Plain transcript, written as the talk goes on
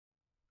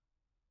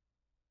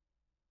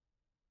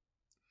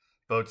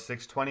Boat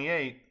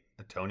 628,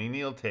 a Tony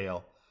Neal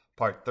tale,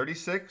 part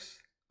 36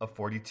 of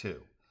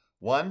 42,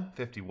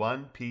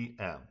 1:51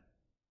 p.m.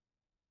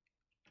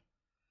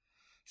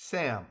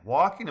 Sam,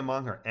 walking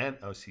among her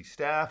NOC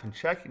staff and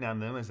checking on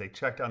them as they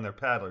checked on their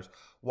paddlers,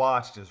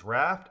 watched as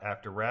raft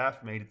after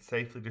raft made it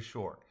safely to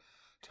shore.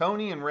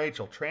 Tony and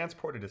Rachel,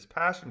 transported as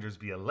passengers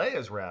via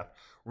Leia's raft,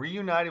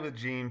 reunited with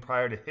Jean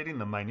prior to hitting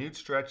the minute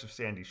stretch of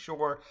sandy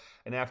shore,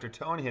 and after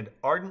Tony had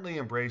ardently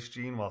embraced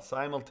Jean while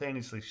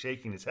simultaneously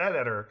shaking his head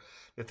at her,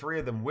 the three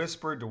of them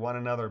whispered to one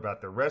another about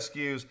their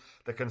rescues,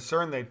 the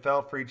concern they'd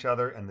felt for each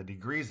other, and the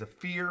degrees of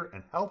fear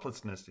and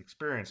helplessness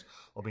experienced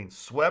while being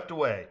swept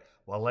away,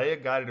 while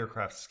Leia guided her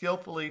craft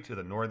skillfully to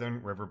the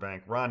northern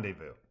riverbank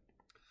rendezvous.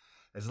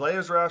 As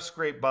Leia's raft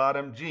scraped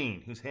bottom,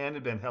 Jean, whose hand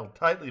had been held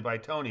tightly by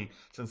Tony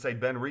since they'd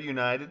been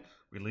reunited,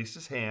 released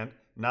his hand,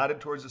 nodded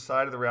towards the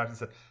side of the raft, and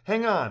said,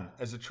 "Hang on,"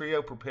 as the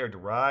trio prepared to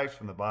rise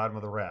from the bottom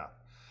of the raft.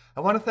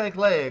 "I want to thank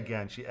Leia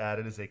again," she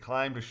added as they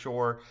climbed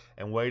ashore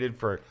and waited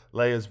for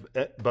Leia's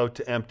boat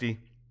to empty.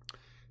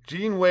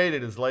 Jean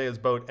waited as Leia's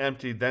boat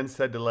emptied, then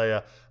said to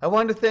Leia, "I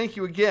want to thank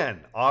you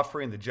again,"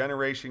 offering the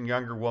generation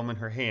younger woman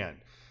her hand.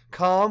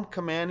 Calm,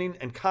 commanding,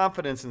 and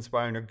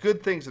confidence-inspiring are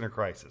good things in a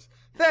crisis.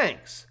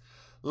 "Thanks."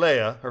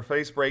 Leia, her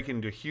face breaking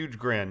into a huge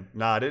grin,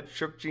 nodded,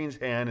 shook Jean's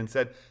hand, and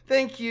said,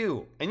 "Thank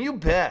you, and you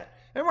bet,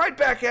 and right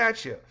back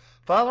at you.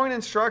 Following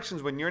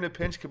instructions when you're in a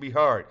pinch can be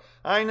hard.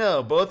 I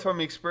know, both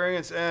from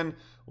experience and,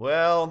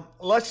 well,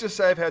 let's just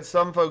say I've had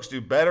some folks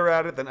do better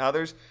at it than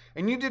others,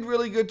 and you did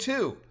really good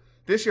too.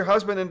 This your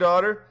husband and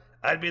daughter?"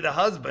 "I'd be the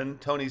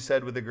husband," Tony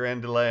said with a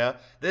grin to Leia.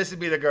 "This would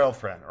be the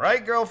girlfriend.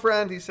 Right,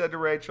 girlfriend?" he said to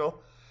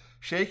Rachel.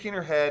 Shaking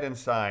her head and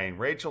sighing,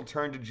 Rachel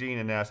turned to Jean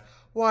and asked,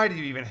 "Why do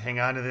you even hang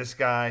on to this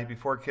guy?"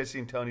 before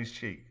kissing Tony's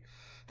cheek.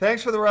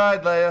 "Thanks for the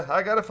ride, Leia.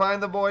 I gotta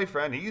find the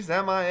boyfriend. He's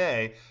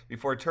MIA,"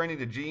 before turning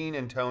to Jean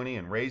and Tony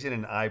and raising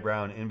an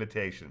eyebrow in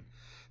invitation.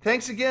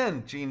 "Thanks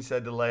again," Jean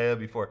said to Leia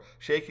before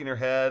shaking her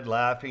head,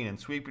 laughing, and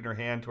sweeping her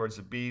hand towards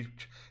the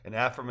beach in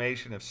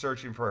affirmation of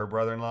searching for her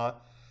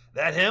brother-in-law.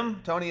 "That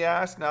him?" Tony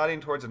asked,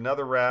 nodding towards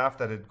another raft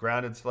that had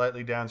grounded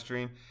slightly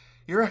downstream.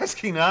 "You're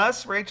asking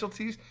us?" Rachel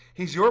teased.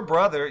 "He's your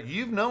brother.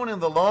 You've known him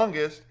the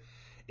longest."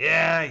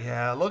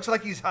 Yeah. Looks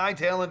like he's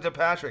hightailing to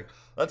Patrick.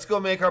 Let's go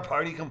make our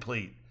party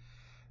complete."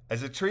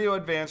 As the trio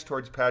advanced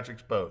towards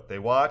Patrick's boat, they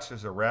watched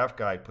as a raft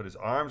guide put his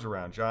arms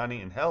around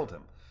Johnny and held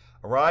him.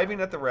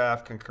 Arriving at the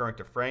raft concurrent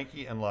to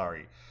Frankie and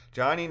Laurie,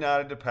 Johnny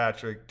nodded to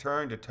Patrick,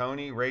 turned to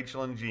Tony,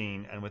 Rachel, and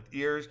Jean, and with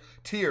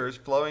tears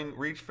flowing,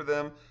 reached for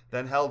them,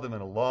 then held them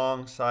in a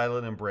long,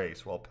 silent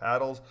embrace, while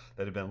paddles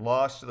that had been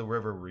lost to the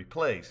river were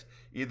replaced,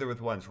 either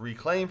with ones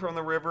reclaimed from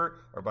the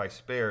river or by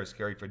spares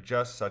carried for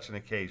just such an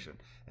occasion.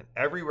 And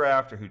every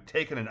rafter who'd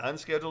taken an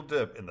unscheduled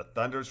dip in the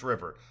thunderous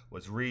river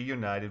was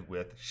reunited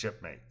with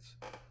shipmates.